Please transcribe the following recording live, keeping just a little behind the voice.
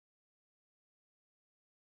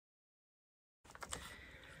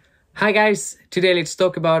Hi guys, today let's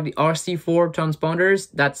talk about the RC4 transponders.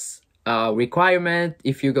 That's a requirement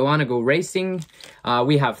if you want to go racing.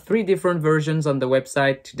 We have three different versions on the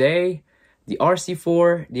website today. The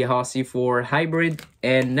RC4, the RC4 Hybrid,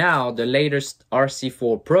 and now the latest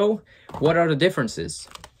RC4 Pro. What are the differences?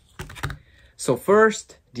 So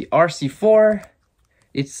first, the RC4,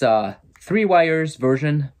 it's a 3 wires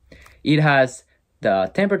version. It has the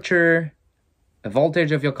temperature, a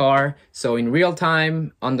voltage of your car, so in real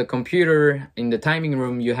time on the computer in the timing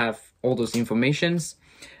room you have all those informations.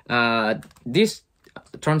 This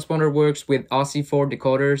transponder works with RC4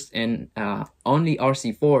 decoders and only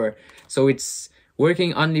RC4, so it's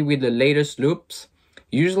working only with the latest loops.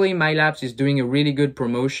 Usually Mylaps is doing a really good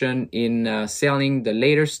promotion in selling the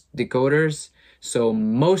latest decoders, so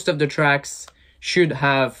most of the tracks should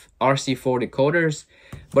have RC4 decoders,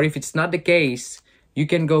 but if it's not the case, you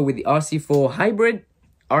can go with the RC4 Hybrid.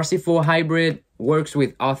 RC4 Hybrid works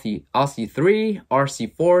with RC3,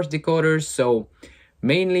 RC4's decoders, so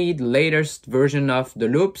mainly the latest version of the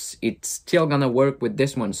loops, it's still gonna work with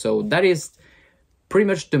this one. So that is pretty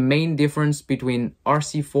much the main difference between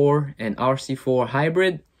RC4 and RC4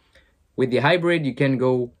 Hybrid. With the Hybrid, you can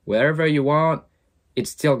go wherever you want,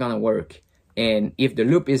 it's still gonna work. And if the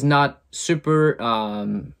loop is not super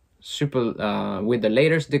with the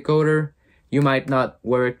latest decoder, you might not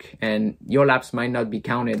work and your laps might not be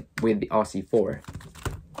counted with the RC4.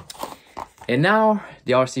 And now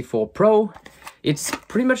the RC4 Pro, it's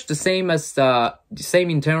pretty much the same as the same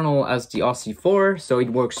internal as the RC4, so it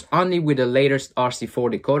works only with the latest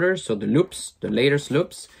RC4 decoder, so the loops, the latest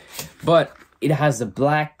loops, but it has a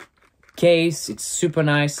black case. It's super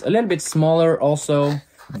nice, a little bit smaller also,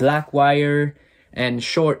 black wire and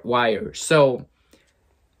short wire. So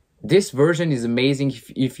this version is amazing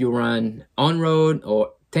if you run on-road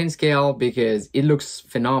or 10 scale because it looks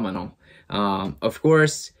phenomenal. Of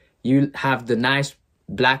course, you have the nice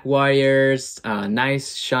black wires,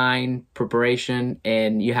 nice shine preparation,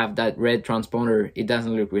 and you have that red transponder. It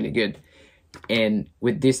doesn't look really good. And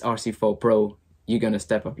with this RC4 Pro, you're gonna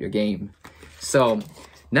step up your game. So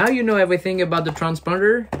now you know everything about the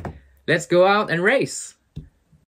transponder. Let's go out and race.